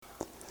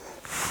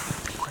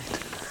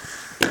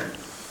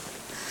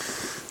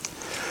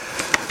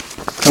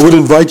I would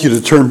invite you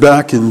to turn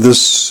back in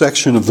this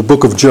section of the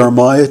book of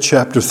Jeremiah,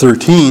 chapter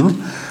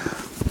 13.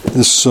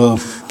 This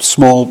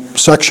small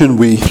section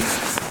we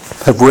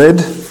have read.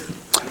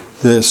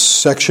 This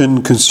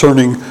section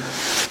concerning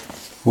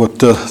what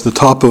the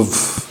top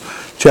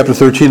of chapter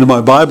 13 of my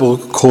Bible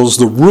calls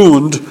the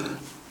Ruined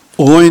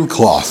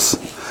Loincloth.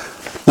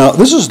 Now,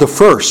 this is the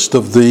first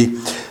of the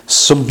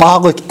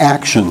symbolic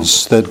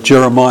actions that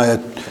Jeremiah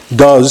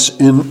does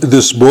in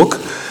this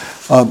book.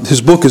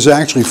 His book is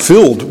actually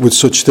filled with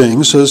such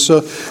things as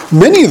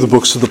many of the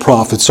books of the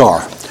prophets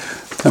are.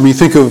 I mean,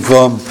 think of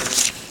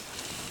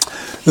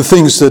the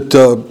things that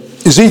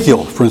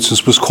Ezekiel, for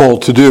instance, was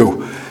called to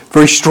do.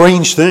 Very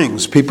strange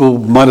things. People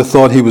might have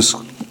thought he was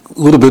a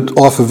little bit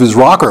off of his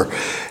rocker.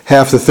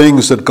 Half the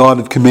things that God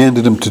had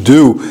commanded him to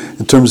do,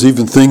 in terms of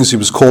even things he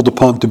was called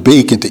upon to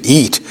bake and to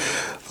eat.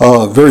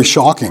 Very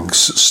shocking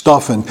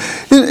stuff, and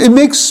it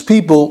makes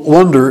people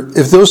wonder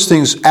if those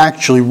things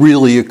actually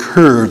really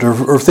occurred,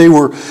 or if they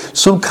were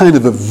some kind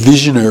of a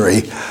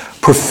visionary,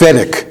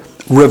 prophetic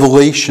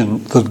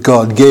revelation that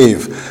God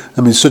gave.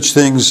 I mean, such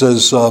things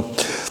as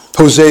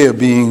Hosea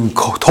being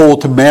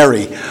told to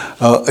marry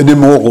an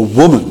immoral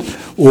woman,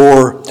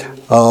 or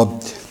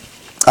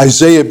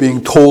Isaiah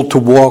being told to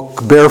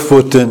walk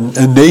barefoot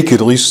and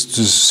naked, at least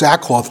his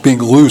sackcloth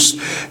being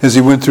loosed as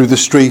he went through the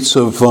streets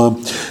of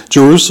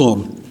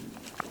Jerusalem.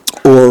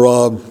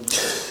 Or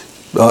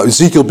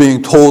Ezekiel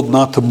being told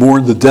not to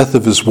mourn the death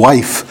of his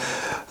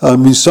wife. I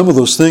mean, some of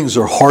those things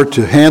are hard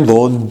to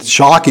handle and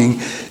shocking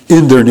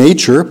in their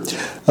nature.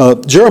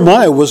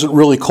 Jeremiah wasn't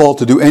really called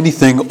to do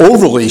anything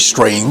overly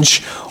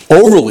strange,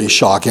 overly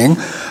shocking,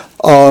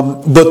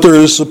 but there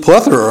is a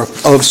plethora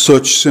of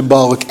such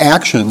symbolic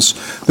actions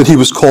that he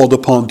was called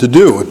upon to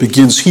do. It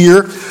begins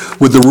here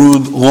with the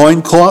ruined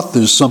loincloth.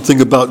 There's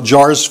something about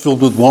jars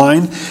filled with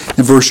wine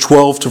in verse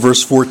 12 to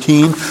verse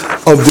 14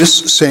 of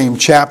this same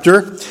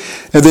chapter.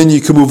 And then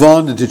you can move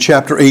on into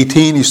chapter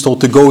 18. He's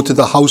told to go to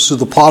the house of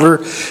the potter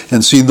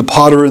and see the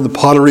potter and the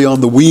pottery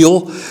on the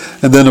wheel.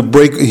 And then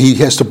he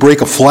has to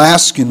break a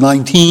flask in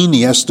 19.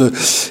 He has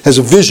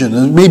a vision,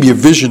 and maybe a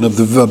vision of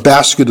the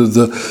basket of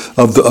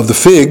the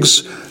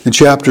figs in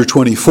chapter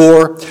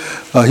 24.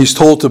 He's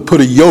told to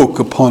put a yoke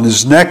upon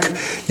his neck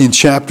in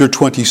chapter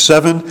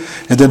 27.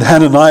 And then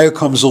Hananiah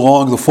comes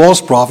along, the false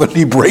prophet, and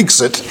he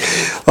breaks it.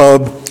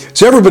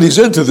 So everybody's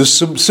into this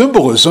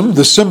symbolism.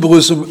 The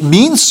symbolism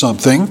means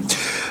something.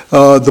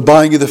 The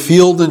buying of the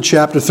field in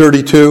chapter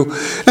 32,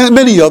 and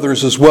many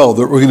others as well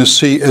that we're going to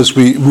see as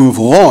we move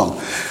along.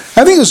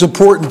 I think it's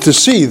important to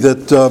see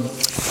that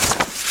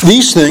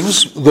these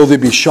things, though they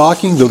be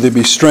shocking, though they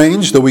be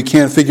strange, though we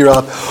can't figure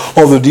out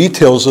all the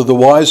details of the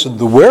whys and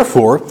the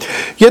wherefore,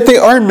 yet they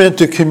are meant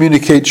to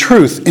communicate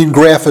truth in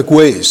graphic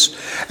ways.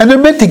 And they're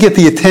meant to get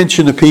the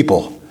attention of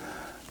people.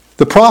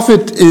 The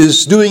prophet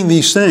is doing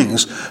these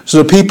things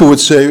so that people would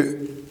say,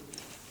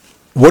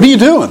 "What are you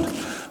doing?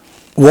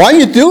 Why are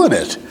you doing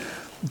it?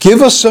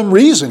 Give us some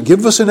reason.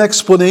 Give us an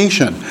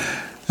explanation."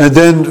 And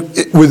then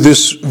with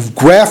this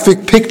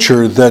graphic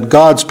picture that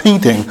God's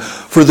painting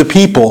for the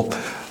people,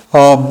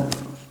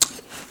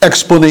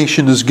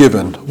 explanation is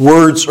given.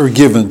 Words are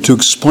given to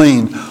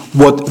explain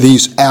what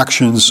these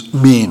actions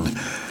mean.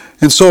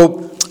 And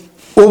so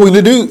what we're going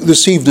to do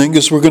this evening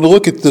is we're going to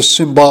look at the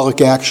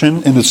symbolic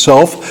action in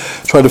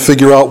itself, try to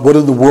figure out what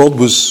in the world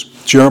was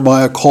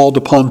Jeremiah called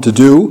upon to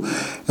do,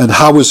 and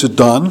how was it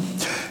done.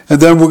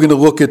 And then we're going to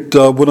look at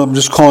what I'm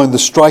just calling the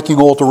striking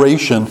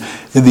alteration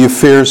in the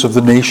affairs of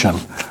the nation.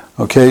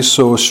 Okay,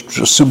 so a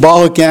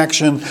symbolic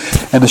action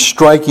and a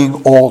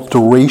striking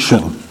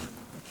alteration.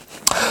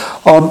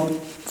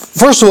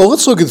 First of all,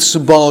 let's look at the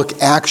symbolic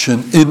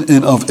action in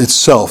and of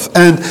itself.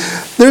 And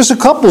there's a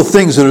couple of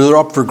things that are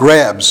up for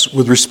grabs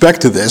with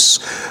respect to this.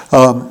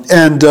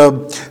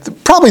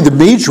 Probably the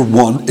major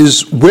one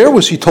is, where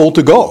was he told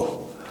to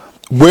go?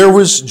 Where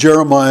was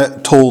Jeremiah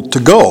told to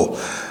go?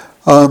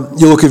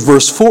 You look at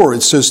verse 4.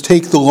 It says,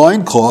 "Take the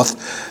loincloth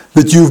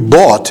that you've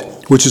bought,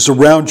 which is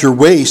around your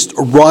waist,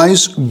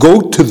 arise,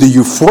 go to the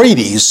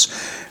Euphrates,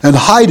 and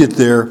hide it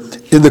there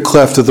in the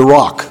cleft of the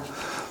rock."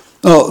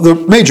 The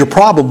major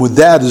problem with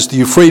that is the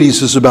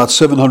Euphrates is about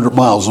 700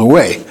 miles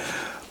away.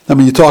 I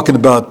mean, you're talking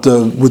about,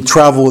 with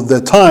travel at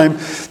that time,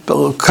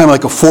 kind of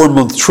like a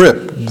 4-month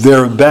trip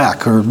there and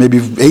back, or maybe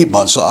 8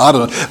 months. I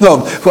don't know.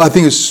 No, I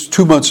think it's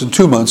 2 months and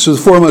 2 months. So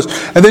it's 4 months.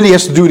 And then he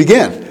has to do it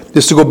again. He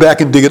has to go back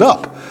and dig it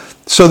up.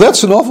 So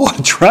that's an awful lot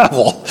of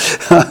travel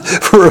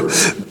for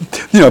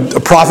a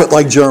prophet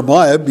like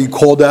Jeremiah being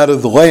called out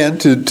of the land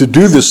to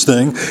do this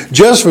thing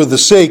just for the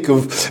sake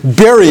of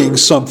burying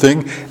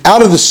something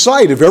out of the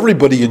sight of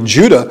everybody in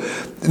Judah.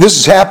 This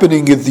is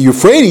happening at the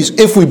Euphrates,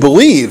 if we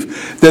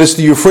believe that it's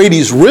the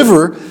Euphrates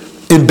River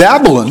in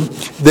Babylon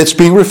that's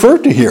being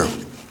referred to here.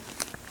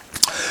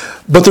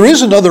 But there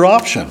is another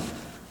option.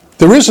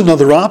 There is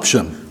another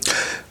option.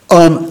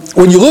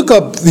 When you look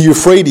up the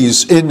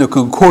Euphrates in the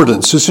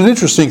concordance, it's an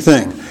interesting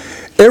thing.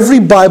 Every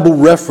Bible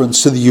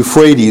reference to the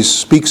Euphrates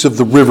speaks of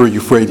the river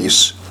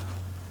Euphrates,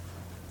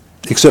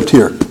 except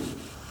here.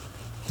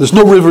 There's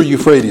no river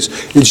Euphrates.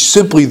 It's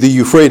simply the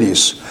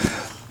Euphrates.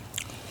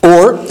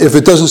 If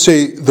it doesn't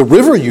say the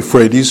river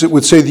Euphrates, it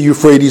would say the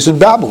Euphrates in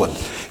Babylon.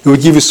 It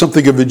would give you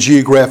something of a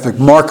geographic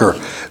marker.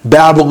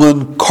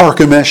 Babylon,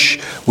 Carchemish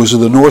was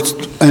at the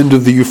north end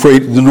of the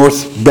Euphrates, the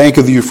north bank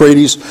of the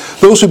Euphrates.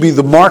 Those would be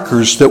the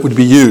markers that would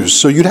be used.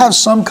 So you'd have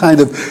some kind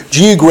of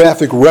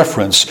geographic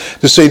reference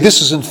to say this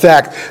is in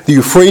fact the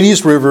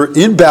Euphrates River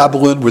in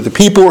Babylon where the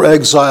people were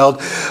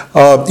exiled,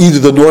 either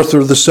the north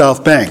or the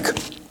south bank.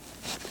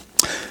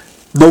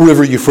 No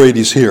river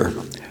Euphrates here.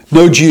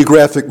 No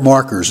geographic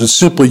markers. It's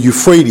simply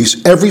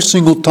Euphrates. Every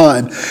single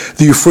time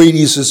the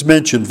Euphrates is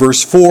mentioned.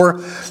 Verse 4,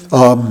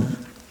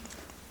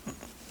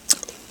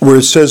 where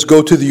it says,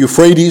 go to the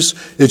Euphrates,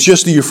 it's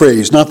just the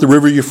Euphrates, not the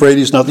river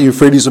Euphrates, not the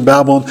Euphrates in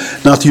Babylon,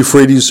 not the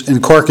Euphrates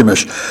in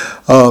Carchemish.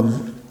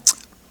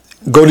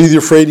 Go to the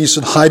Euphrates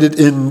and hide it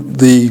in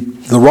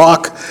the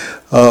rock.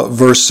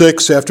 Verse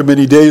 6, after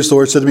many days, the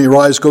Lord said to me,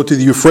 rise, go to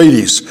the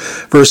Euphrates.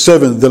 Verse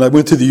 7, then I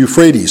went to the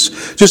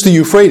Euphrates. Just the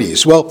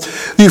Euphrates. Well,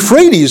 the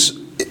Euphrates,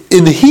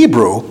 in the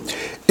Hebrew,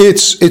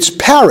 it's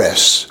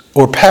Paris,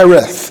 or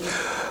Pareth,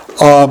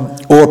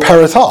 or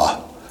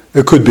Paratha,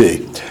 it could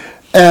be.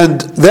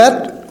 And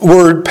that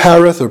word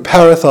Pareth or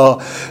Paratha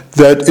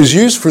that is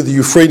used for the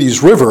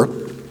Euphrates River,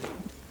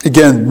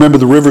 again, remember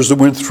the rivers that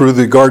went through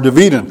the Garden of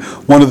Eden.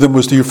 One of them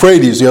was the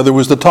Euphrates, the other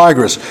was the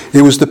Tigris.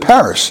 It was the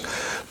Paris.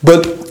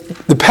 But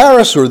the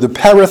Paris or the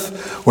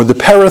Pareth or the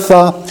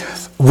Paratha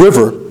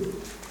River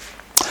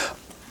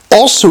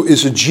also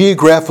is a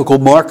geographical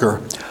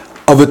marker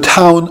of a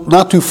town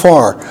not too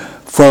far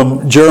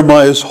from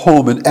Jeremiah's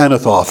home in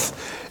Anathoth.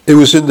 It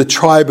was in the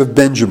tribe of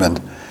Benjamin.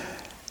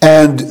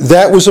 And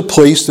that was a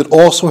place that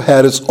also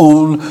had its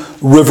own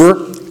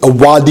river, a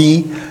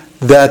wadi,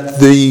 that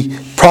the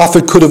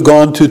prophet could have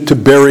gone to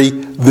bury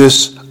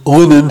this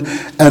linen,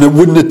 and it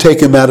wouldn't have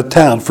taken him out of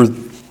town for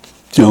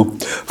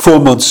 4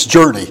 months'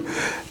 journey.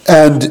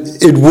 And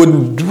it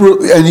wouldn't,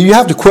 and you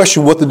have to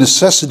question what the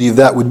necessity of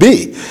that would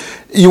be.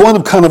 You want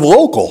him kind of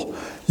local.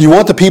 You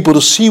want the people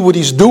to see what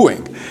he's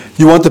doing.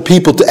 You want the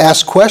people to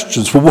ask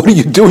questions. Well, what are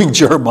you doing,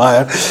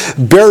 Jeremiah,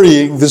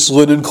 burying this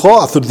linen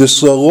cloth or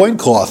this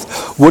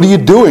loincloth? What are you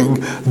doing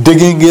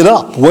digging it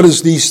up? What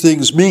does these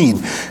things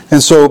mean?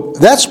 And so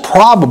that's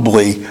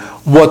probably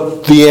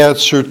what the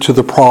answer to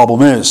the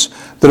problem is.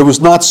 That it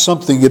was not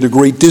something at a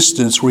great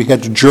distance where he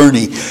had to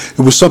journey. It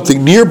was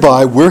something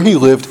nearby where he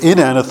lived in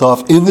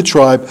Anathoth, in the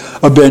tribe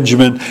of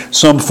Benjamin,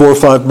 some 4 or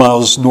 5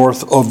 miles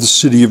north of the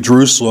city of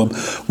Jerusalem,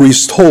 where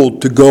he's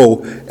told to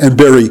go and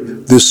bury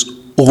this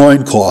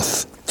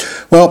loincloth.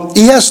 Well,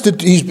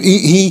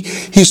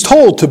 he's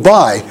told to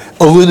buy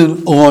a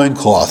linen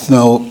loincloth.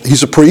 Now,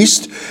 he's a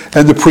priest,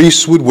 and the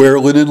priests would wear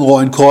linen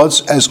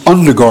loincloths as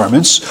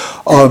undergarments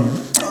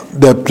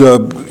that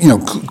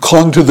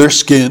clung to their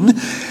skin.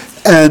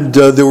 And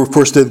there were, of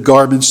course, the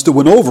garments that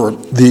went over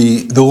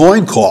the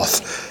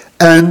loincloth.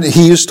 And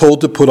he is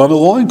told to put on a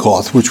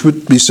loincloth, which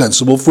would be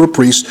sensible for a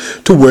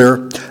priest to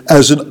wear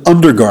as an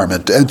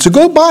undergarment, and to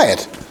go buy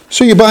it.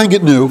 So you're buying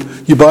it new,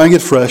 you're buying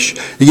it fresh,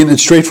 you're getting it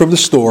straight from the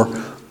store.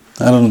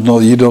 I don't know,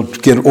 you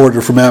don't get an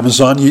order from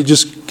Amazon, you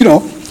just, you go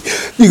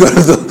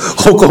to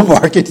the local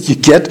market, you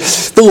get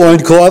the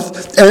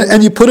loincloth,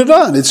 and you put it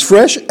on. It's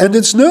fresh and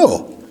it's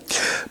new.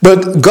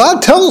 But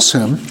God tells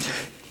him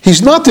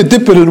he's not to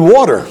dip it in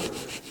water.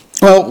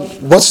 Well,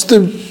 what's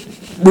the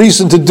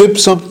reason to dip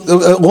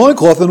a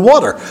loincloth in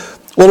water?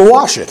 Well, to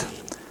wash it,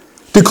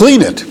 to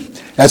clean it.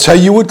 That's how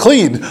you would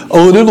clean a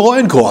linen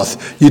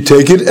loincloth. You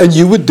take it and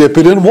you would dip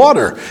it in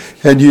water.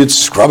 And you'd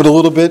scrub it a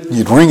little bit,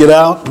 you'd wring it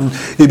out, and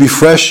it'd be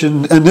fresh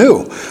and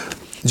new.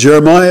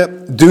 Jeremiah,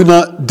 do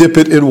not dip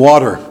it in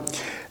water.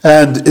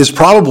 And is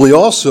probably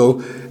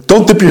also,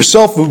 don't dip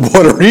yourself in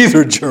water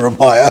either,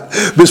 Jeremiah,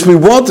 because we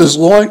want this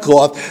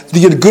loincloth to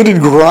get good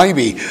and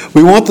grimy.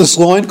 We want this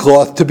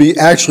loincloth to be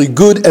actually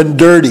good and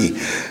dirty,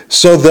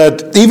 so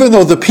that even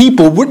though the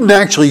people wouldn't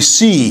actually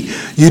see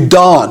you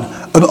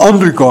don an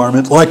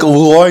undergarment like a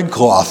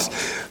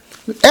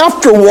loincloth,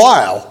 after a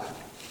while,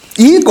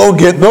 you go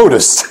get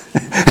noticed.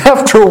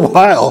 After a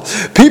while,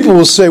 people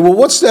will say, well,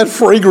 what's that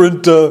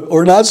fragrant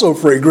or not so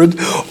fragrant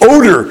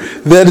odor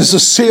that is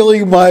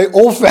assailing my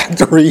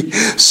olfactory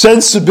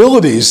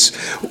sensibilities?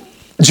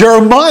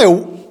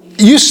 Jeremiah,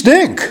 you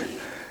stink.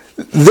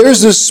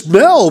 There's a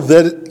smell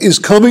that is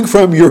coming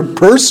from your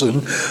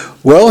person.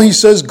 Well, he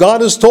says,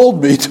 God has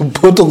told me to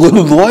put the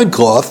linen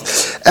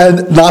loincloth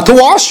and not to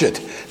wash it,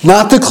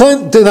 not to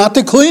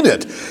clean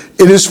it.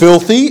 It is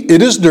filthy,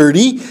 it is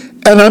dirty,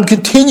 and I'm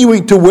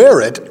continuing to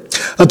wear it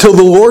until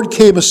the Lord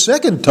came a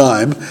second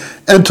time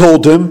and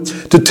told him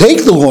to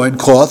take the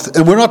loincloth,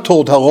 and we're not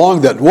told how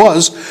long that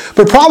was,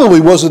 but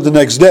probably wasn't the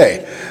next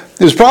day.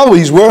 It was probably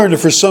he's wearing it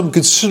for some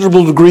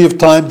considerable degree of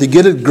time to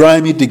get it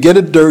grimy, to get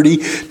it dirty,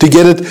 to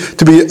get it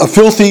to be a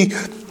filthy,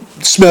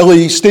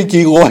 smelly,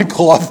 stinky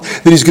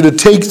loincloth that he's going to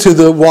take to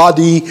the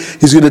wadi.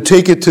 He's going to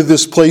take it to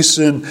this place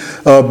in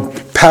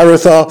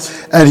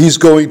Paratha, and he's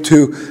going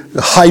to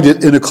hide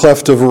it in a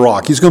cleft of a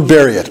rock. He's going to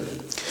bury it.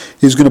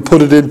 He's going to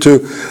put it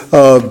into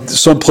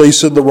some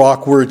place in the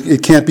rock where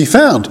it can't be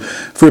found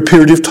for a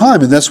period of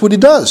time, and that's what he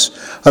does.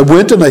 I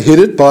went and I hid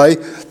it by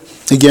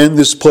Again,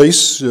 this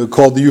place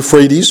called the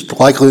Euphrates,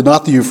 likely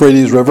not the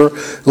Euphrates River,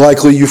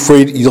 likely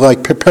Euphrates,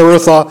 like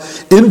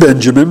Peratha in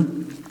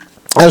Benjamin,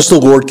 as the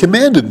Lord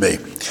commanded me.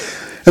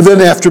 And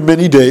then after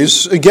many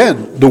days,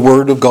 again, the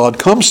word of God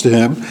comes to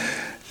him.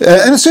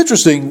 And it's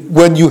interesting,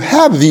 when you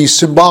have these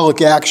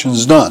symbolic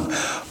actions done,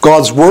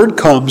 God's word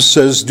comes,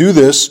 says, do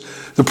this,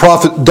 the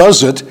prophet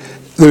does it,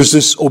 there's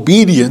this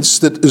obedience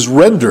that is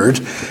rendered,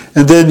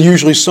 and then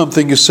usually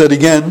something is said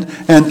again,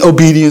 and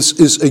obedience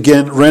is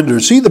again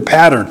rendered. See the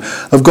pattern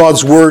of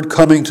God's word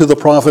coming to the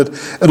prophet,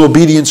 and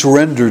obedience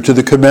rendered to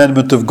the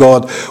commandment of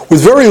God,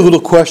 with very little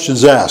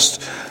questions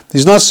asked.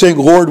 He's not saying,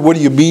 Lord, what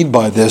do you mean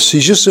by this?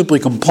 He's just simply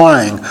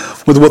complying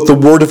with what the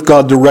word of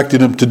God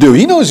directed him to do.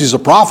 He knows he's a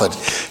prophet.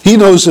 He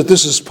knows that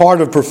this is part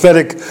of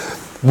prophetic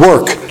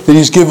work that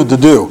he's given to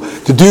do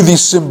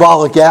these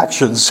symbolic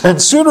actions.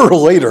 And sooner or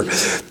later,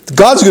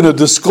 God's going to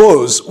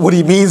disclose what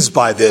he means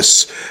by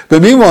this.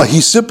 But meanwhile,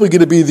 he's simply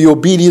going to be the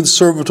obedient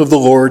servant of the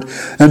Lord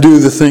and do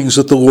the things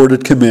that the Lord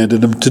had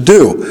commanded him to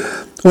do.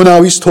 Well,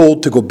 now he's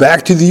told to go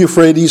back to the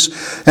Euphrates,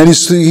 and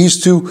he's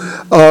to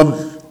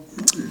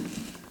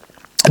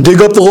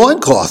dig up the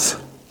loincloth.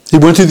 He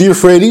went to the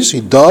Euphrates,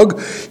 he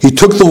dug, he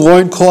took the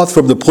loincloth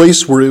from the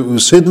place where it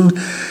was hidden,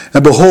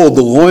 and behold,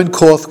 the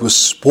loincloth was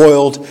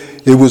spoiled,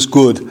 it was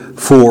good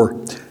for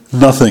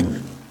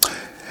nothing.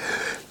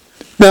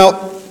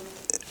 Now,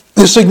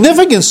 the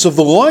significance of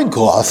the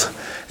loincloth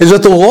is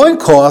that the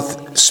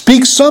loincloth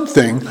speaks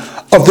something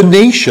of the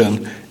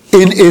nation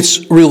in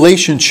its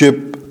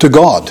relationship to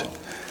God.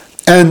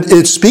 And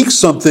it speaks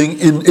something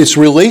in its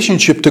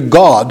relationship to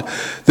God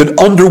that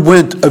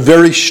underwent a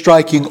very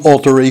striking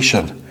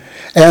alteration.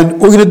 And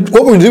what we're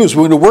going to do is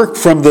we're going to work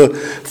from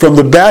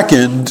the back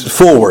end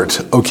forward.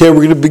 Okay,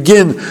 we're going to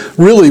begin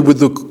really with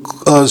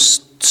the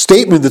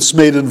statement that's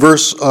made in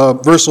verse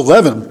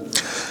 11,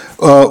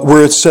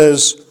 where it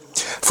says,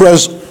 "For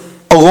as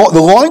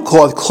the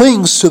loincloth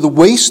clings to the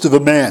waist of a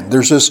man."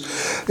 There's this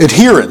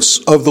adherence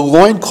of the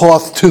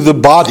loincloth to the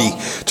body,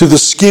 to the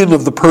skin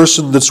of the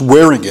person that's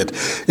wearing it.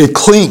 It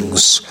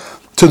clings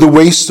to the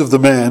waist of the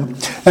man.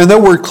 And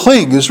that word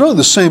cling is really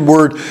the same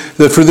word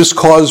that for this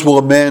cause will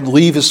a man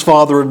leave his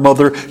father and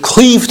mother,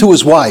 cleave to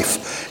his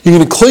wife. You're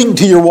going to cling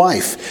to your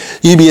wife.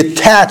 You're going to be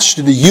attached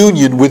in a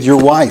union with your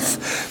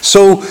wife.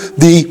 So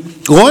the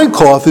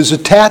loincloth is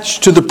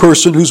attached to the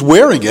person who's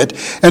wearing it,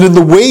 and in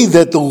the way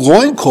that the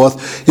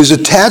loincloth is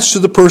attached to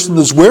the person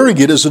who's wearing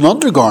it as an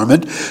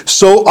undergarment,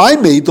 so I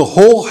made the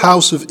whole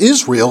house of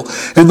Israel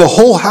and the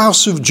whole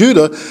house of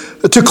Judah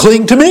to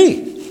cling to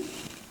me.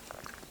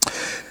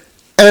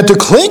 And to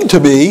cling to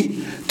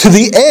me to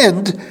the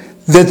end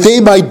that they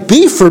might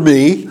be for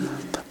me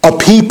a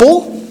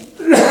people,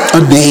 a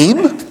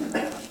name,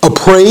 a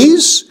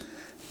praise,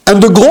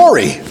 and a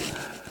glory.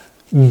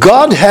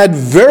 God had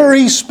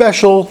very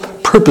special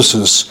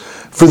purposes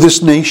for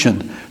this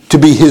nation to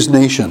be his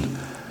nation.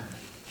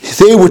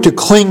 They were to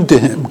cling to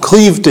him,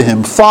 cleave to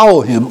him,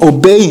 follow him,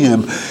 obey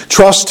him,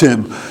 trust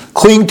him,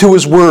 cling to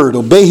his word,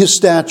 obey his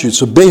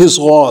statutes, obey his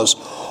laws,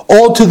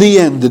 all to the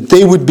end that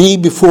they would be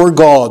before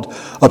God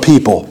a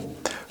people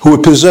who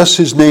would possess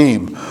his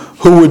name,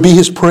 who would be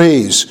his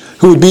praise,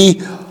 who would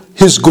be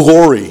his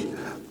glory.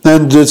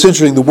 And it's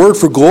interesting, the word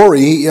for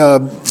glory,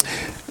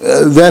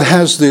 that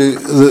has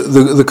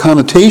the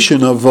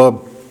connotation of,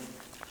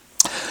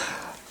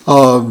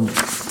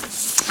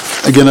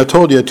 again, I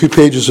told you I had 2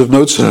 pages of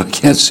notes, and I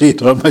can't see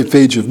it on my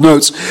page of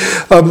notes.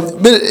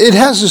 But it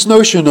has this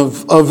notion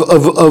of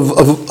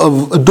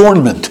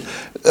adornment,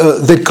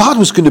 that God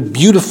was going to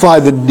beautify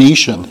the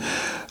nation.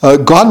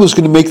 God was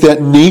going to make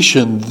that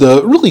nation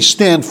really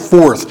stand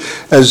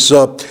forth as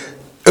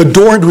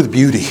adorned with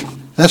beauty.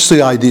 That's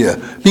the idea.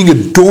 Being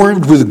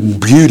adorned with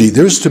beauty.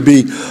 There's to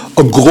be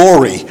a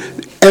glory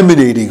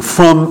emanating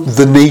from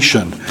the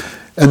nation.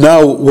 And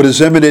now what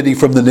is emanating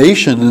from the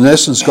nation, in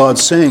essence,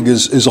 God's saying,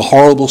 is a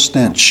horrible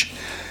stench.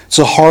 It's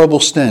a horrible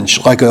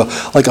stench, like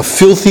a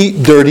filthy,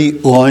 dirty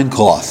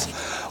loincloth.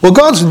 Well,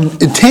 God's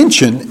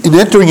intention in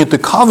entering into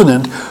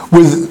covenant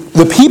with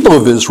the people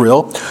of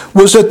Israel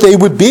was that they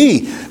would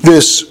be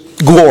this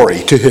glory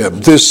to him,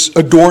 this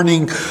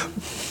adorning,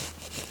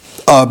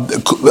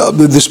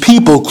 this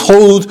people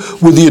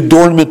clothed with the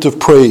adornment of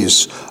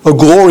praise, a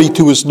glory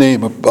to his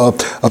name,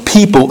 a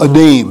people, a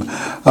name.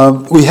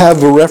 We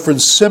have a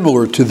reference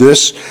similar to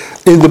this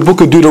in the book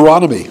of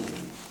Deuteronomy.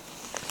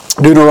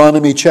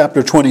 Deuteronomy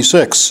chapter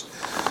 26.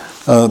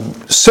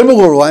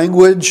 Similar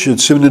language,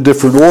 it's in a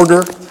different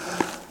order.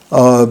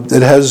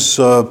 It has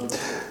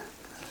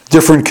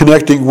different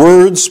connecting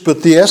words,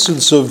 but the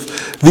essence of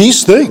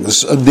these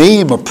things, a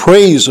name, a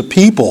praise, a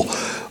people,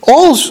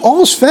 all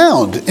is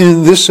found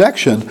in this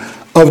section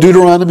of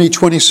Deuteronomy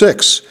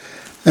 26.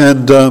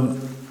 And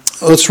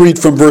let's read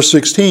from verse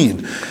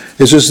 16.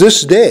 It says,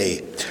 "This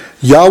day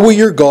Yahweh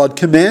your God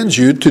commands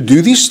you to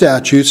do these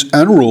statutes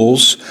and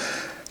rules.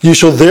 You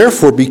shall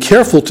therefore be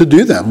careful to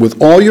do them with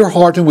all your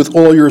heart and with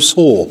all your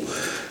soul.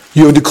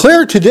 You have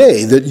declared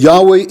today that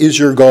Yahweh is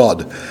your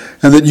God,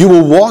 and that you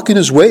will walk in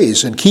his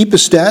ways and keep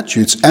his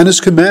statutes and his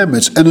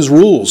commandments and his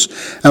rules,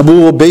 and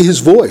will obey his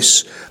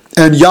voice.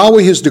 And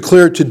Yahweh has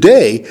declared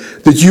today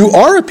that you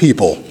are a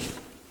people.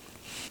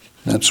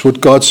 That's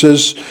what God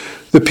says.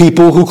 The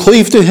people who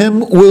cleave to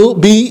him will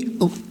be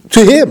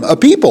to him, a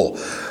people.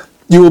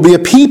 You will be a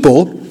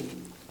people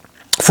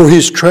for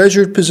his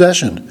treasured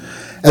possession,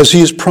 as he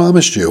has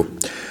promised you,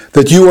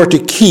 that you are to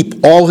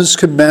keep all his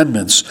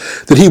commandments,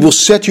 that he will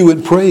set you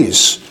in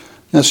praise.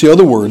 That's the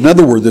other word,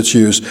 another word that's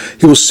used.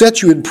 He will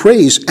set you in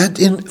praise and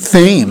in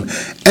fame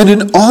and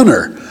in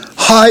honor,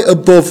 high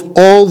above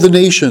all the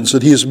nations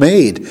that he has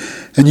made.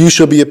 And you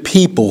shall be a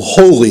people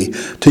holy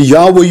to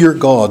Yahweh your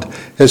God,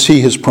 as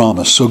he has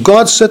promised. So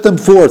God set them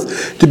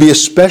forth to be a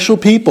special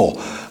people,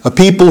 a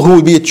people who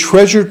would be a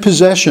treasured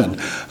possession,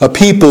 a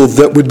people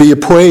that would be a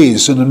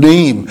praise and a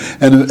name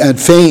and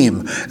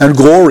fame and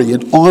glory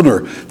and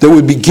honor that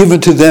would be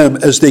given to them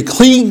as they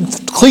cling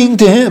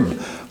to him,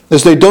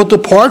 as they don't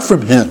depart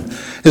from him,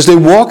 as they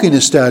walk in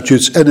his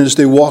statutes and as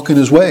they walk in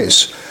his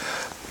ways.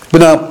 But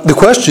now, the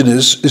question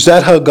is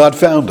that how God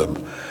found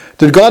them?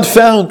 Did God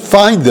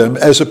find them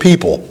as a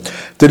people?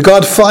 Did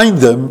God find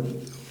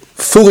them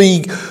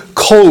fully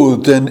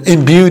clothed and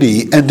in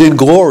beauty and in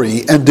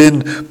glory and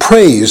in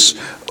praise?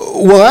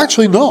 Well,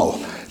 actually, no.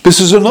 This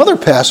is another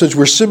passage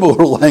where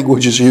similar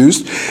language is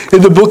used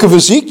in the book of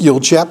Ezekiel,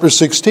 chapter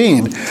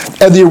 16.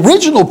 And the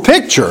original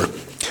picture,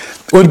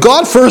 when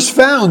God first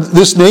found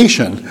this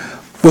nation,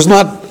 was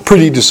not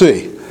pretty to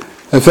see.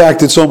 In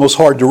fact, it's almost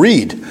hard to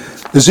read.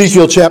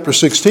 Ezekiel chapter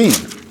 16.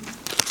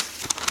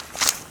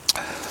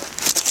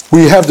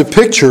 We have the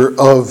picture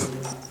of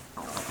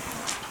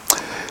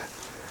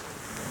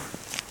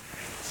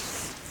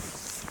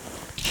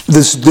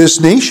this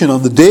nation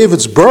on the day of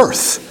its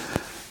birth,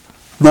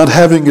 not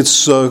having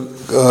its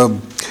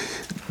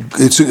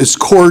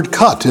cord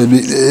cut, and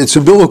its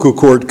umbilical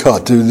cord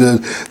cut.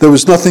 There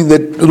was nothing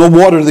no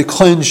water that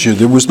cleansed you.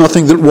 There was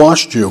nothing that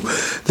washed you.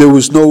 There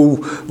was no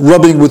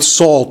rubbing with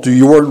salt.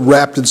 You weren't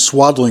wrapped in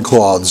swaddling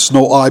cloths.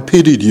 No eye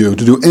pitied you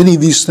to do any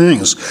of these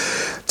things.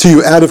 To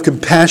you, out of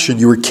compassion,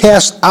 you were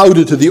cast out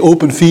into the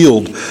open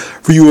field,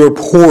 for you were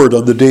abhorred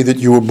on the day that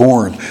you were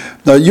born.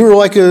 Now, you were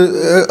like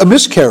a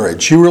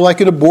miscarriage. You were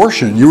like an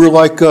abortion. You were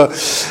like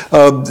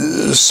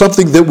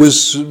something that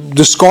was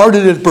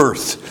discarded at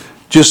birth,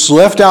 just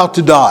left out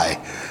to die,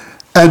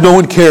 and no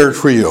one cared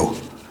for you.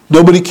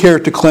 Nobody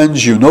cared to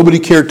cleanse you. Nobody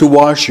cared to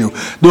wash you.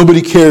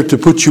 Nobody cared to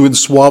put you in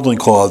swaddling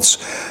cloths.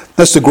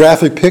 That's the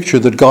graphic picture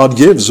that God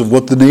gives of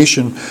what the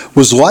nation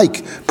was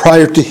like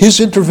prior to his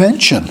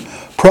intervention,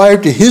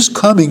 prior to his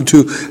coming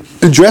to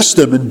address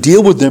them and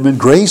deal with them in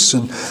grace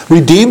and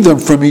redeem them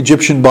from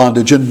Egyptian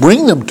bondage and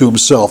bring them to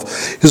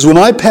himself. Because when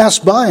I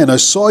passed by and I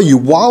saw you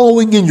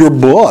wallowing in your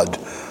blood,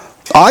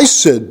 I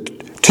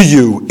said to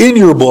you, in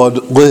your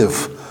blood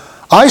live.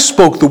 I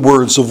spoke the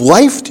words of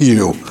life to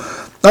you.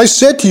 I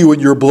said to you, in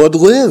your blood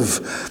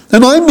live.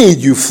 And I made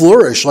you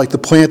flourish like the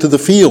plant of the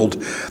field.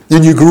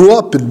 And you grew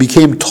up and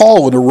became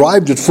tall and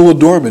arrived at full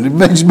adornment.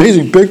 It's an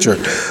amazing picture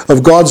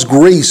of God's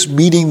grace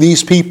meeting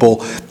these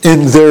people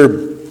in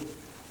their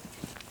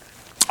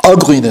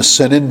ugliness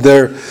and in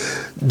their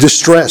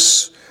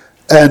distress.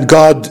 And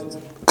God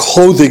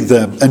clothing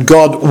them, and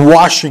God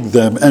washing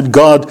them, and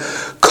God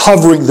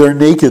covering their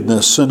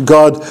nakedness, and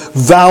God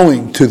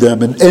vowing to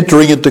them and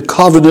entering into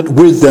covenant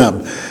with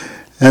them.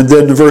 And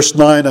then in verse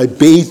 9, I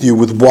bathed you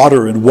with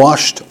water and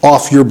washed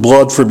off your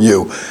blood from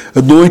you,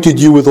 anointed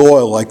you with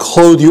oil. I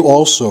clothed you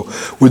also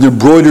with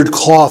embroidered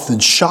cloth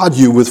and shod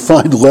you with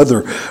fine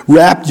leather,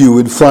 wrapped you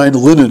in fine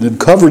linen and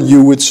covered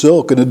you with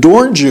silk and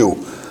adorned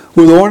you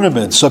with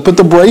ornaments. I put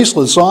the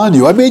bracelets on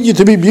you. I made you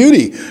to be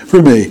beauty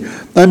for me.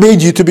 I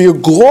made you to be a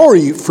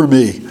glory for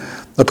me.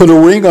 I put a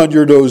ring on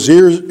your nose,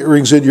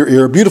 earrings in your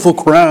ear, a beautiful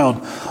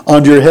crown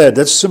on your head.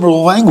 That's similar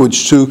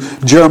language to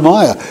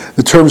Jeremiah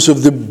in terms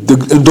of the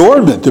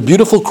adornment, the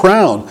beautiful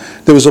crown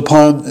that was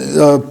upon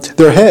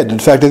their head. In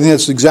fact, I think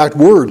that's the exact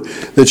word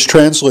that's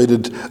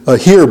translated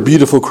here,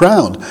 beautiful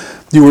crown.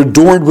 You were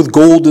adorned with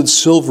gold and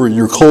silver, and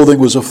your clothing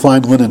was of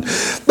fine linen.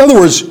 In other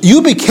words,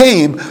 you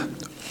became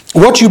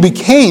what you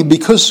became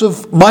because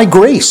of my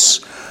grace.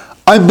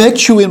 I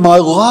met you in my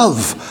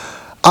love.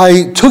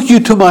 I took you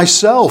to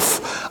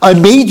myself. I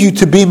made you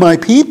to be my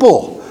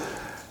people.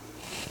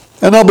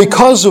 And now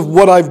because of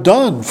what I've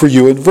done for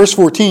you, in verse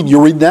 14,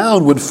 your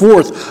renown went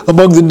forth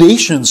among the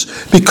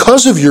nations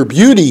because of your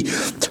beauty,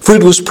 for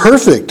it was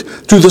perfect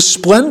through the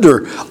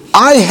splendor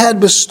I had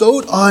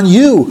bestowed on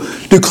you,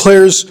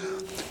 declares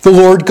the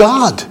Lord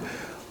God.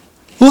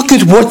 Look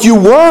at what you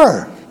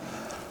were.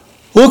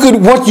 Look at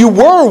what you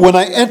were when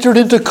I entered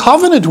into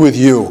covenant with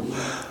you.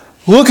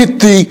 Look at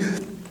the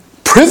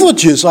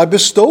privileges I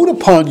bestowed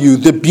upon you,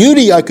 the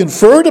beauty I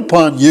conferred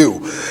upon you,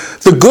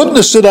 the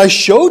goodness that I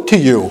showed to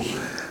you.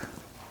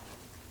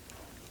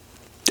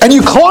 And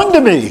you clung to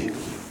me.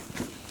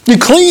 You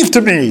cleaved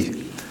to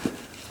me.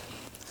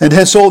 And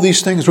hence all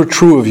these things were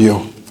true of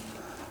you.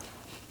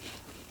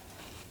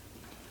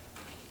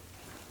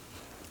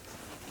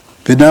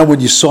 But now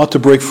when you sought to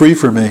break free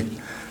from me,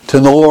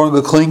 to no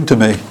longer cling to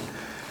me,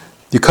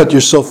 you cut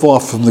yourself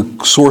off from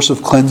the source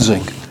of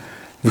cleansing.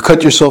 You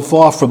cut yourself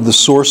off from the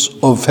source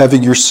of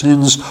having your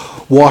sins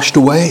washed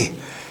away.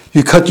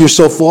 You cut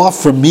yourself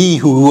off from me,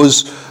 who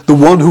was the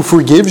one who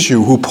forgives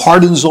you, who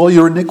pardons all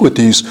your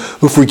iniquities,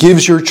 who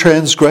forgives your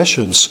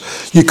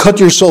transgressions. You cut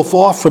yourself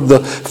off from the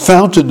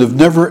fountain of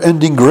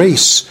never-ending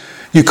grace.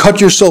 You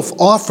cut yourself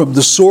off from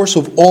the source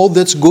of all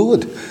that's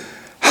good.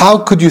 How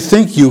could you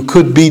think you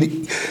could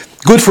be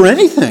good for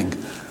anything?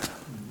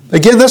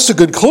 Again, that's the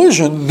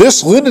conclusion.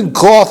 This linen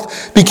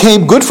cloth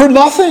became good for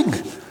nothing.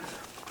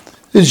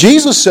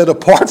 Jesus said,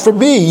 apart from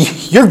me,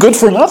 you're good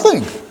for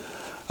nothing.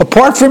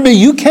 Apart from me,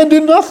 you can do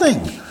nothing.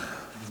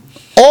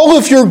 All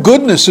of your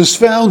goodness is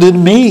found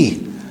in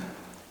me.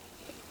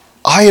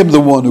 I am the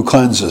one who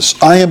cleanses.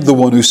 I am the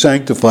one who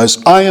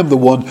sanctifies. I am the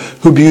one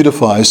who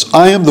beautifies.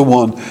 I am the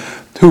one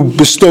who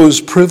bestows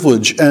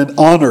privilege and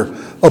honor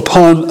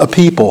upon a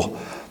people.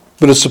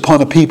 But it's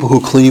upon a people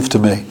who cleave to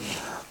me.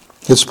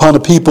 It's upon a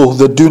people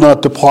that do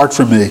not depart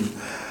from me.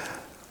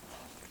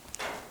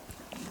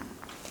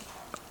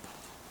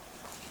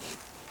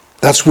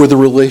 That's where the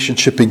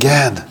relationship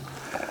began.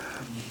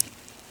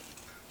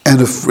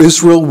 And if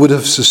Israel would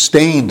have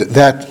sustained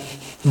that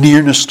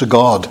nearness to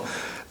God,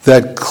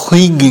 that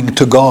clinging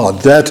to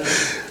God, that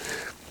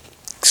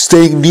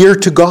staying near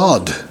to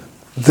God,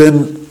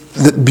 then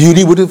that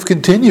beauty would have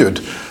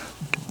continued.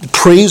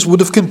 Praise would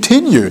have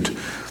continued.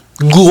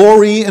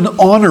 Glory and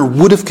honor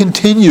would have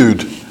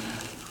continued.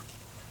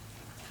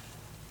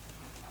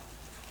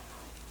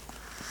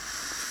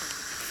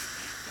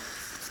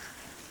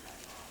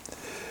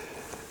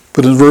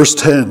 But in verse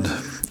 10,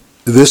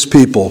 this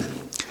people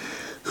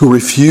who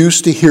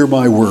refuse to hear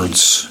my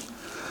words,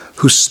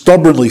 who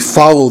stubbornly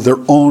follow their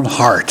own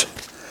heart,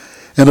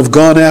 and have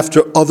gone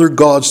after other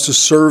gods to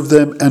serve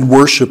them and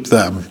worship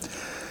them,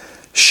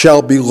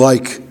 shall be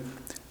like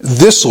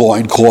this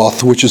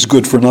loincloth, which is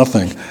good for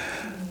nothing.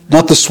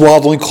 Not the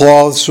swaddling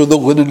cloths or the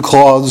linen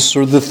cloths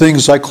or the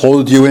things I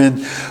clothed you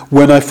in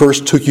when I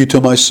first took you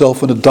to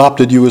myself and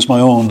adopted you as my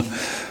own.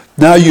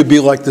 Now you be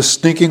like the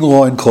stinking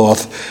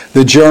loincloth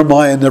that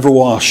Jeremiah never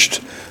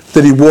washed,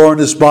 that he wore on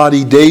his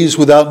body days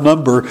without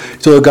number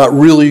till it got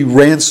really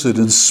rancid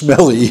and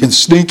smelly and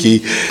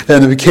stinky,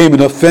 and it became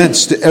an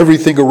offense to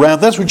everything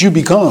around. That's what you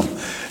become.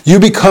 You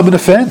become an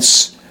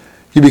offense.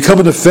 You become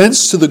an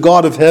offense to the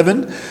God of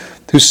heaven,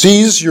 who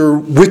sees your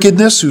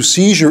wickedness, who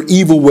sees your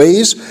evil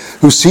ways,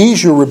 who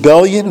sees your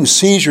rebellion, who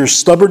sees your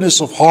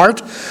stubbornness of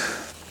heart,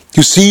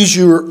 who sees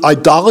your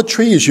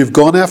idolatry as you've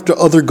gone after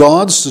other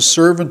gods to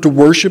serve and to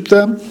worship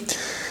them.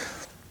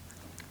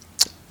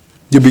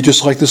 You'll be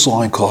just like this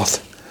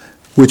loincloth,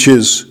 which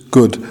is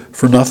good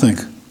for nothing.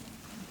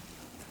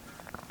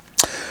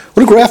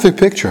 What a graphic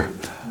picture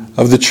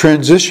of the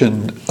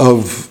transition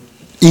of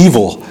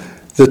evil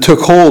that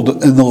took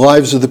hold in the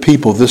lives of the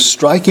people, this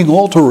striking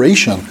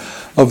alteration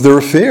of their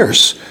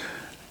affairs,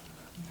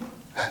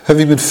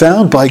 having been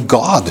found by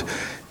God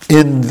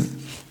in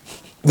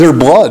their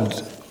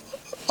blood,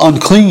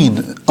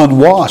 unclean,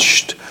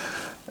 unwashed,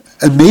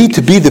 and made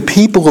to be the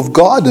people of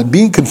God and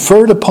being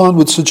conferred upon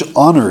with such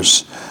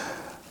honors.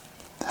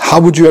 How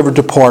would you ever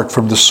depart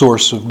from the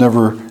source of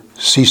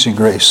never-ceasing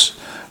grace,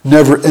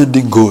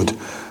 never-ending good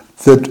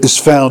that is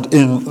found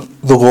in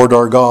the Lord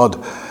our God?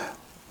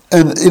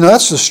 And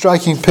that's the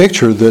striking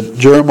picture that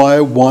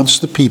Jeremiah wants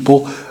the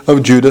people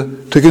of Judah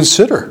to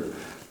consider.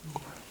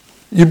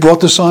 You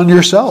brought this on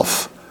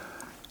yourself.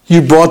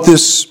 You brought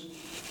this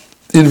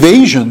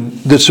invasion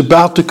that's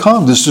about to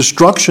come, this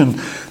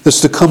destruction that's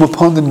to come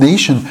upon the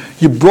nation.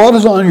 You brought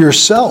it on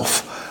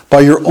yourself by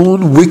your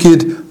own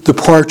wicked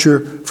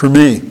departure from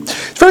me.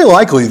 It's very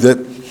likely that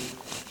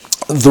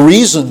the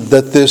reason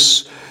that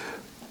this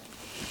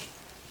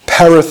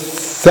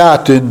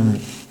Parathat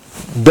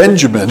in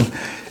Benjamin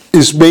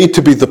is made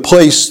to be the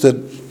place that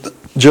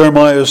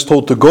Jeremiah is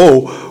told to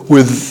go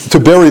to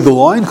bury the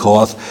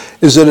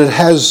loincloth is that it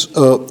has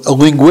a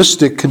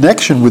linguistic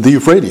connection with the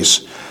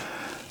Euphrates.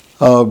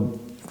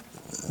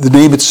 The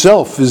name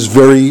itself is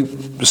very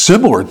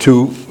similar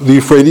to the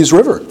Euphrates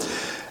River.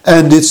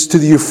 And it's to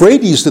the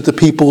Euphrates that the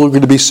people are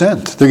going to be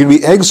sent. They're going to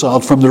be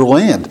exiled from their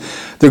land.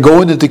 They're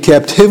going into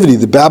captivity.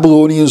 The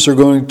Babylonians are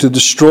going to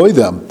destroy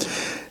them.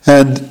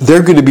 And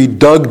they're going to be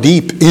dug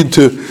deep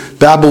into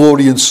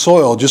Babylonian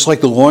soil, just like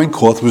the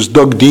loincloth was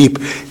dug deep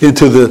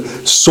into the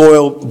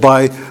soil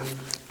by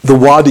the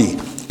Wadi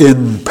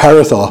in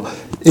Paratha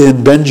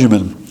in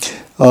Benjamin.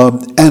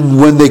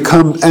 And when they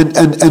come, and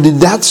in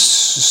that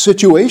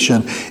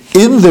situation,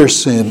 in their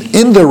sin,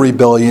 in their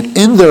rebellion,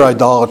 in their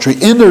idolatry,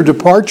 in their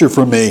departure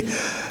from me,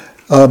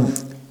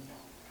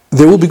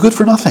 they will be good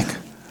for nothing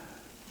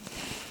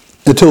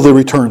until they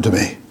return to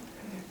me,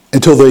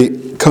 until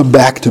they come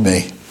back to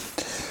me.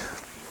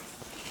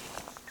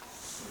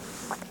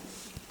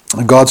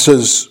 And God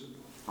says,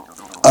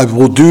 I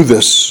will do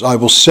this. I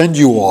will send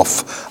you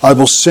off. I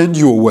will send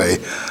you away.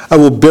 I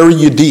will bury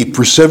you deep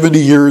for 70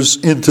 years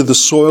into the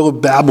soil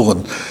of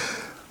Babylon.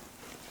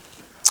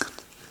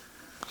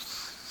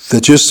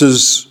 That just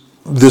as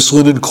this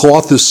linen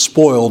cloth is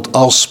spoiled,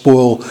 I'll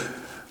spoil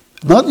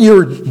not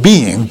your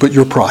being, but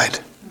your pride.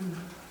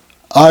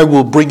 I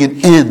will bring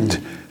an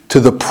end to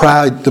the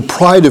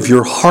pride of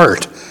your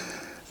heart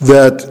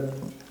that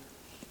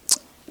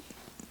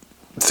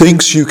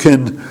thinks you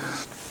can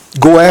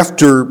go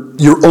after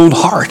your own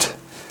heart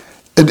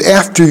and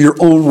after your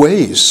own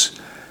ways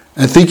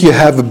and think you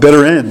have a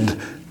better end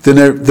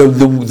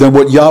than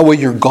what Yahweh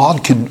your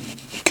God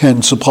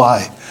can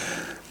supply.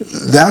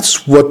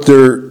 That's what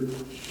their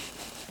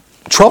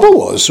trouble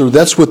was, or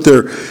that's what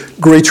their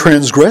great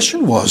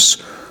transgression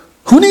was.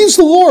 Who needs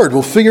the Lord?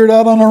 We'll figure it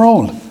out on our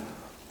own.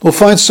 We'll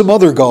find some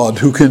other God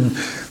who can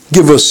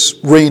give us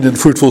rain and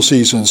fruitful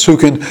seasons, who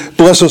can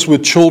bless us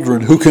with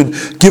children, who can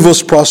give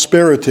us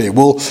prosperity.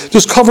 We'll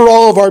just cover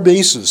all of our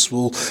bases.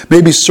 We'll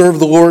maybe serve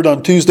the Lord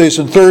on Tuesdays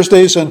and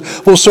Thursdays, and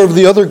we'll serve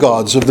the other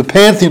gods of the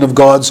pantheon of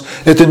gods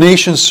that the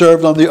nations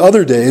served on the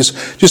other days,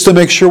 just to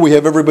make sure we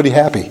have everybody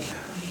happy.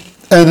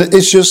 And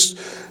it's just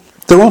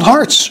their own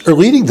hearts are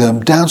leading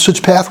them down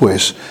such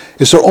pathways.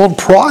 It's their own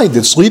pride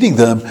that's leading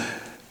them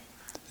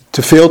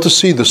to fail to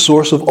see the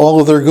source of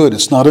all of their good.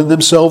 It's not in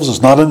themselves.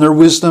 It's not in their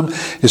wisdom.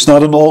 It's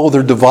not in all of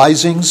their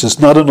devisings. It's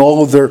not in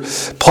all of their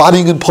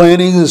plotting and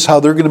planning. It's how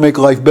they're going to make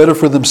life better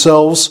for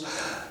themselves.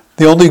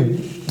 The only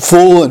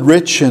full and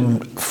rich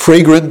and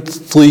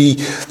fragrantly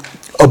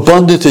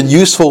abundant and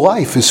useful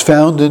life is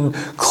found in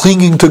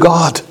clinging to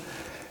God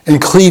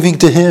and cleaving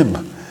to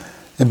Him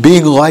and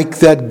being like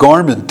that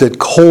garment that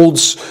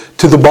holds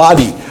to the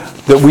body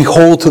that we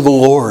hold to the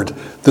Lord,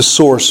 the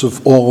source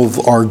of all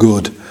of our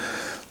good.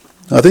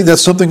 I think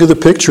that's something of the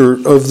picture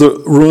of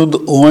the ruined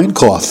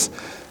loincloth.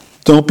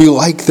 Don't be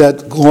like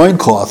that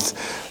loincloth.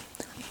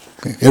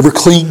 Ever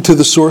cling to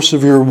the source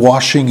of your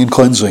washing and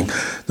cleansing,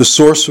 the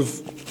source of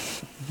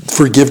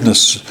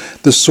forgiveness,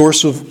 the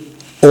source of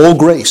all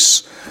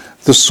grace,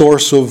 the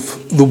source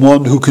of the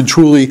one who can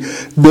truly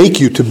make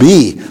you to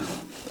be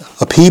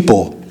a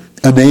people,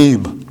 a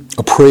name,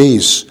 a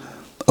praise,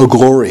 a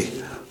glory,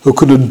 who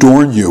can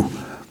adorn you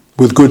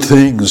with good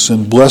things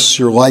and bless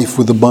your life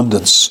with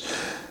abundance.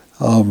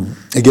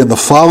 Again, the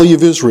folly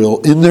of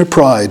Israel in their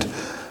pride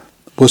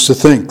was to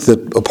think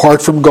that apart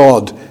from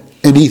God,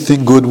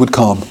 anything good would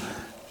come.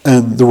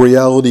 And the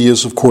reality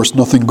is, of course,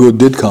 nothing good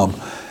did come.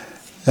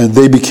 And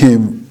they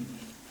became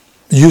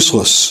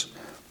useless,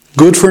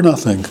 good for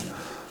nothing,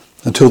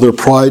 until their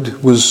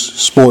pride was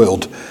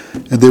spoiled.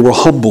 And they were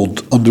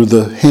humbled under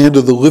the hand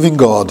of the living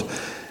God.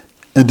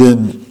 And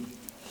in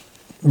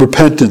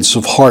repentance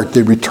of heart,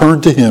 they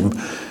returned to Him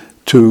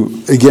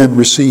to again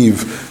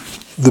receive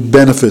the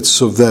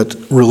benefits of that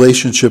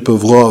relationship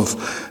of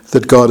love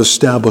that God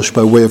established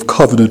by way of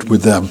covenant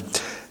with them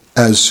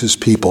as His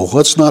people.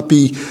 Let's not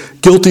be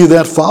guilty of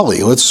that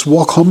folly. Let's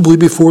walk humbly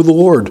before the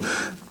Lord.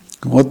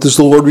 What does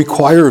the Lord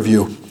require of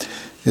you?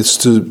 It's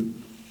to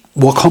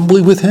walk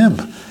humbly with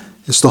Him.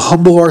 It's to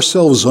humble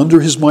ourselves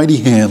under His mighty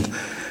hand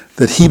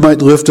that He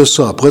might lift us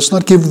up. Let's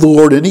not give the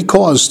Lord any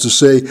cause to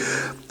say,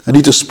 I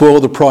need to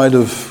spoil the pride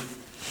of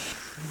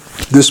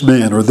this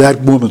man or that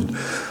woman.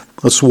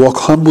 Let's walk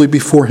humbly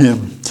before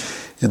Him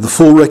in the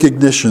full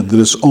recognition that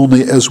it's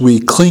only as we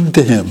cling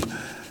to Him,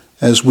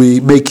 as we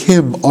make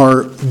Him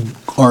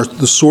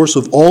the source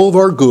of all of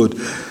our good,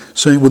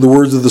 saying with the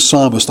words of the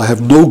psalmist, I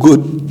have no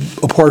good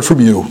apart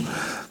from you,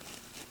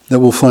 that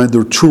we'll find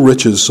the true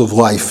riches of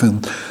life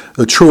and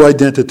a true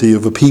identity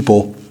of a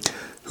people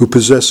who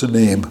possess a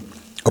name,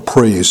 a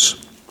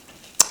praise,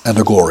 and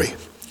a glory.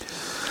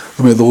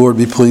 May the Lord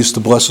be pleased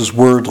to bless His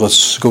word.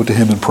 Let's go to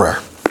Him in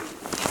prayer.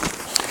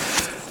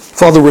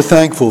 Father, we're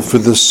thankful for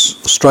this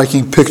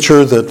striking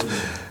picture that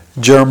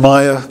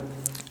Jeremiah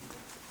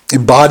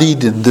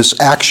embodied in this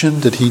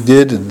action that he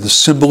did and the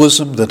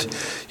symbolism that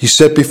he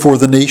set before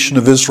the nation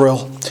of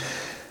Israel.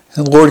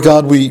 And Lord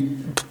God, we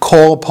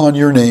call upon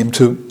your name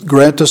to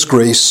grant us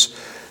grace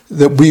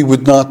that we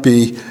would not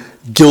be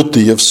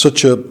guilty of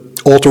such an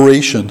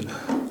alteration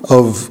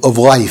of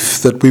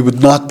life, that we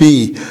would not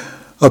be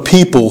a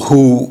people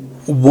who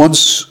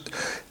once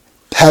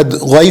had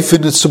life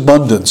in its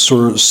abundance,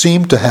 or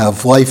seemed to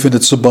have life in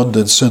its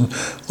abundance, and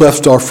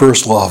left our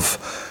first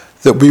love,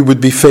 that we would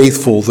be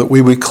faithful, that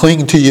we would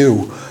cling to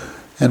you,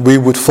 and we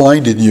would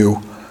find in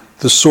you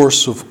the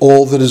source of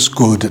all that is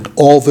good and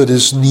all that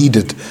is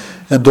needed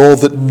and all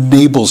that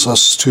enables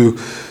us to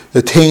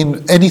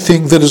attain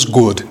anything that is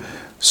good.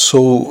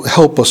 So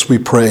help us, we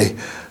pray,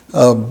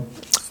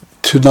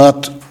 to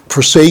not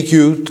forsake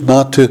you,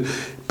 not to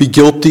be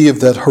guilty of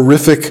that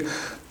horrific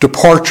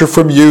departure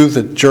from you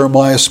that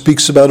Jeremiah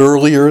speaks about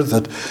earlier,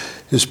 that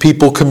his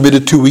people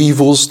committed two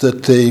evils,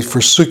 that they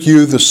forsook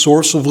you, the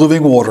source of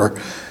living water,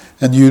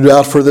 and hewed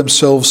out for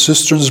themselves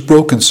cisterns,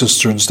 broken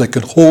cisterns that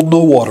could hold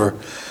no water.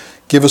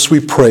 Give us, we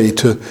pray,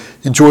 to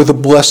enjoy the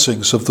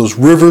blessings of those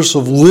rivers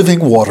of living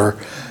water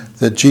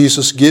that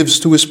Jesus gives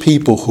to his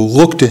people who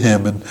look to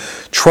him and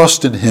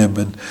trust in him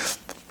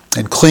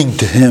and cling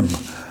to him.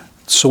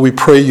 So we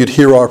pray you'd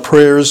hear our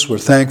prayers. We're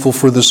thankful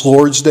for this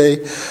Lord's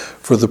Day,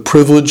 for the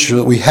privilege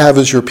that we have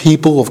as your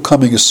people of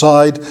coming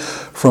aside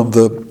from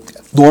the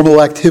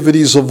normal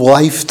activities of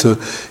life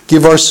to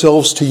give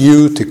ourselves to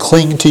you, to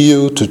cling to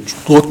you, to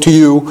look to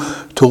you,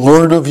 to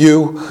learn of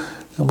you.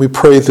 And we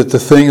pray that the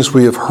things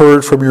we have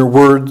heard from your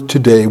word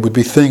today would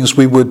be things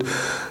we would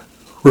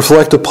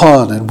reflect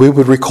upon and we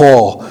would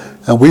recall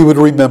and we would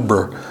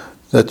remember,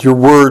 that your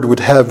word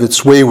would have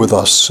its way with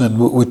us and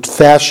would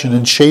fashion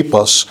and shape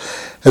us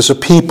as a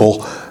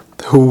people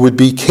who would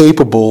be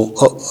capable,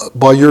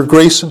 by your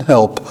grace and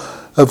help,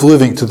 of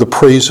living to the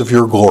praise of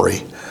your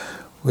glory.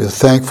 We are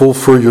thankful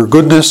for your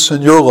goodness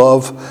and your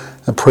love,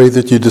 and pray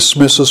that you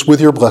dismiss us with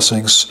your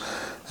blessings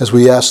as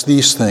we ask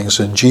these things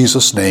in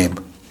Jesus'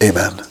 name.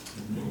 Amen.